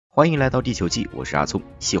欢迎来到地球记，我是阿聪。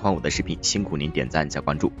喜欢我的视频，辛苦您点赞加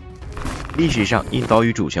关注。历史上因岛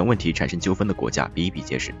屿主权问题产生纠纷的国家比比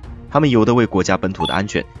皆是，他们有的为国家本土的安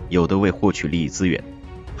全，有的为获取利益资源，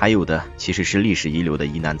还有的其实是历史遗留的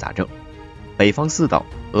疑难杂症。北方四岛，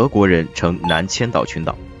俄国人称南千岛群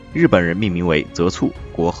岛，日本人命名为泽簇、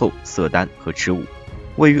国后、色丹和赤武，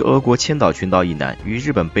位于俄国千岛群岛以南，与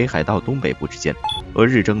日本北海道东北部之间。俄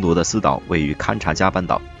日争夺的四岛位于勘察加半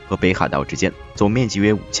岛和北海道之间，总面积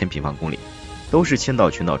约5000平方公里，都是千岛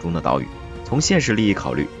群岛中的岛屿。从现实利益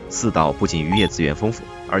考虑，四岛不仅渔业资源丰富，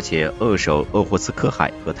而且扼守鄂霍次克海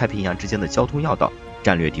和太平洋之间的交通要道，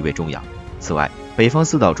战略地位重要。此外，北方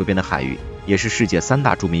四岛周边的海域也是世界3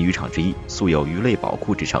大著名渔场之一，素有鱼类宝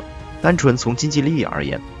库之称。单纯从经济利益而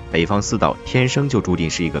言，北方四岛天生就注定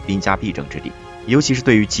是一个兵家必争之地，尤其是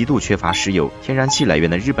对于极度缺乏石油、天然气来源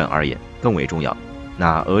的日本而言更为重要。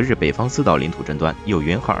那俄日北方四岛领土争端又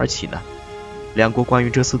缘何而起呢？两国关于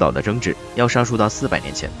这四岛的争执要上溯到400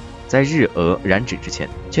年前。在日俄染指之前，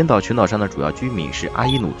千岛群岛上的主要居民是阿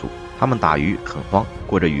伊努族，他们打鱼垦荒，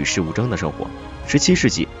过着与世无争的生活。17世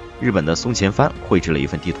纪，日本的松前藩绘制了一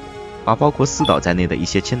份地图，把包括四岛在内的一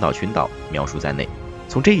些千岛群岛描述在内。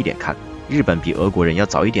从这一点看，日本比俄国人要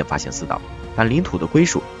早一点发现四岛，但领土的归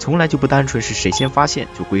属从来就不单纯是谁先发现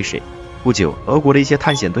就归谁。不久，俄国的一些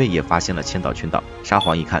探险队也发现了千岛群岛，沙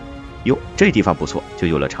皇一看，哟，这地方不错，就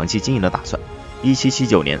有了长期经营的打算。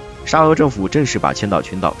1779年，沙俄政府正式把千岛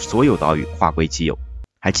群岛所有岛屿划归己有，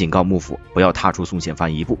还警告幕府不要踏出松前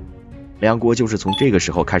藩一步。两国就是从这个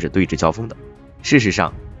时候开始对峙交锋的。事实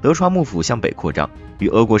上，德川幕府向北扩张与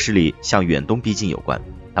俄国势力向远东逼近有关。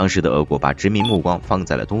当时的俄国把殖民目光放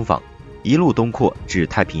在了东方，一路东扩至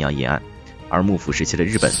太平洋沿岸，而幕府时期的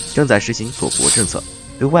日本正在实行锁国政策，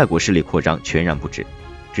对外国势力扩张全然不知。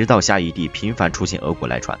直到夏邑地频繁出现俄国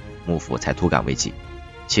来船，幕府才突感危机。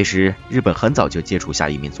其实日本很早就接触夏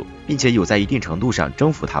邑民族，并且有在一定程度上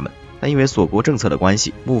征服他们，但因为锁国政策的关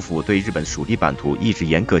系，幕府对日本属地版图一直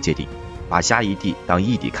严格界定，把夏邑地当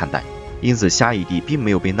异地看待，因此夏邑地并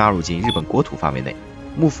没有被纳入进日本国土范围内。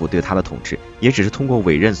幕府对他的统治也只是通过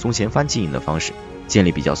委任松前藩经营的方式，建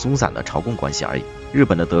立比较松散的朝贡关系而已。日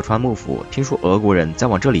本的德川幕府听说俄国人在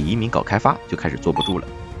往这里移民搞开发，就开始坐不住了，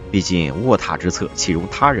毕竟卧榻之侧岂容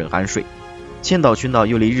他人安睡。千岛群岛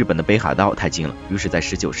又离日本的北海道太近了，于是在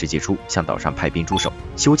19世纪初向岛上派兵驻守，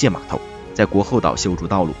修建码头，在国后岛修筑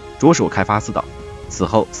道路，着手开发四岛。此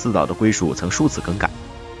后四岛的归属曾数次更改。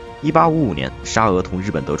1855年，沙俄同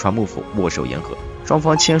日本德川幕府握手言和，双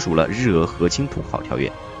方签署了日俄和亲同好条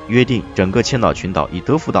约，约定整个千岛群岛以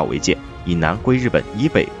德福岛为界，以南归日本，以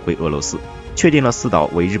北归俄罗斯，确定了四岛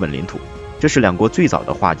为日本领土。这是两国最早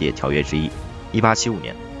的划界条约之一。1875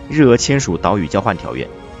年，日俄签署岛屿交换条约，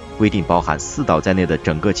规定包含四岛在内的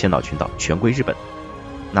整个千岛群岛全归日本。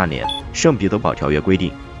那年，圣彼得堡条约规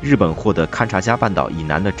定，日本获得勘察加半岛以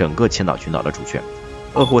南的整个千岛群岛的主权，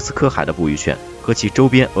鄂霍次克海的捕鱼权和其周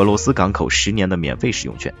边俄罗斯港口10年的免费使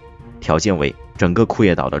用权，条件为整个库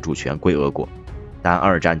页岛的主权归俄国。但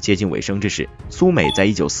二战接近尾声之时，苏美在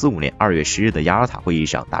1945年2月10日的雅尔塔会议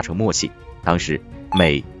上达成默契，当时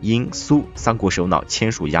美、英、苏3国首脑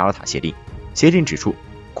签署雅尔塔协定，协定指出，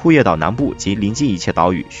库页岛南部及临近一切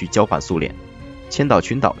岛屿需交还苏联，千岛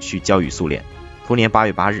群岛需交予苏联。同年8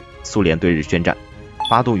月8日，苏联对日宣战，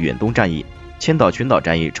发动远东战役，千岛群岛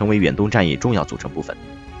战役成为远东战役重要组成部分。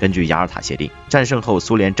根据雅尔塔协定，战胜后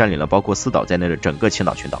苏联占领了包括四岛在内的整个千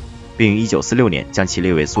岛群岛，并于1946年将其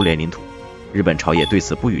列为苏联领土。日本朝野对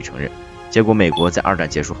此不予承认，结果美国在二战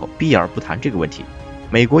结束后避而不谈这个问题。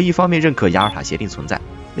美国一方面认可雅尔塔协定存在，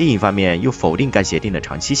另一方面又否定该协定的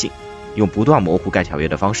长期性，用不断模糊该条约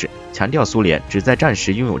的方式强调苏联只在战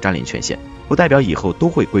时拥有占领权限，不代表以后都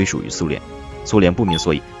会归属于苏联。苏联不明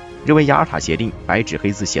所以，认为雅尔塔协定白纸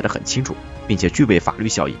黑字写得很清楚，并且具备法律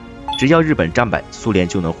效益，只要日本战败，苏联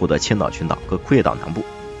就能获得千岛群岛和库页岛南部。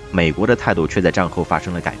美国的态度却在战后发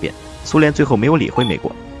生了改变，苏联最后没有理会美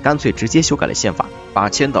国，干脆直接修改了宪法，把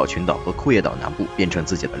千岛群岛和库页岛南部变成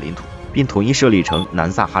自己的领土，并统一设立成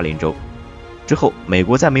南萨哈林州。之后，美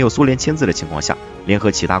国在没有苏联签字的情况下，联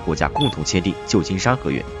合其他国家共同签订旧金山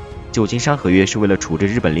合约。旧金山合约是为了处置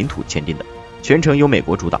日本领土签订的，全程由美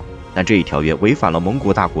国主导，但这一条约违反了盟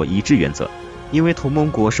国大国一致原则，因为同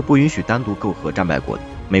盟国是不允许单独媾和战败国的。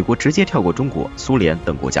美国直接跳过中国、苏联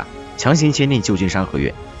等国家，强行签订旧金山合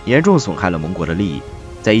约，严重损害了盟国的利益。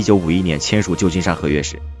在1951年签署旧金山合约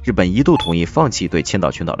时，日本一度同意放弃对千岛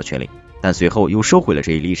群岛的权利，但随后又收回了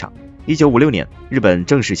这一立场。1956年，日本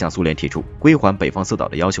正式向苏联提出归还北方四岛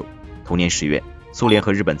的要求。同年10月，苏联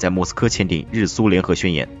和日本在莫斯科签订日苏联合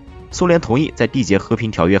宣言，苏联同意在缔结和平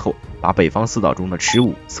条约后，把北方四岛中的赤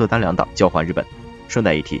武、色丹两岛交还日本。顺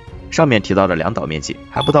带一提，上面提到的两岛面积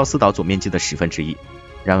还不到4岛总面积的1/10。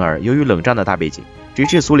然而，由于冷战的大背景，直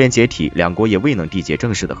至苏联解体，两国也未能缔结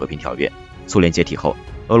正式的和平条约。苏联解体后，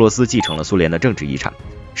俄罗斯继承了苏联的政治遗产，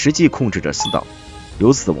实际控制着4岛。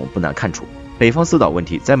由此，我们不难看出，北方4岛问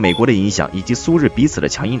题在美国的影响以及苏日彼此的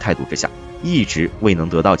强硬态度之下，一直未能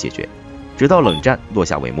得到解决。直到冷战落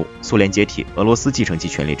下帷幕，苏联解体，俄罗斯继承其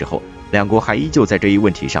权力之后，两国还依旧在这一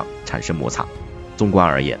问题上产生摩擦。纵观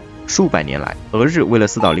而言，数百年来，俄日为了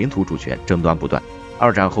4岛领土主权争端不断。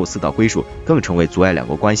二战后4岛归属更成为阻碍两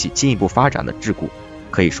国关系进一步发展的桎梏。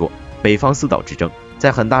可以说，北方4岛之争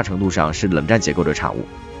在很大程度上是冷战结构的产物。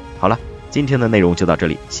好了，今天的内容就到这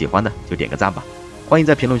里，喜欢的就点个赞吧。欢迎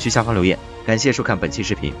在评论区下方留言。感谢收看本期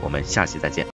视频，我们下期再见。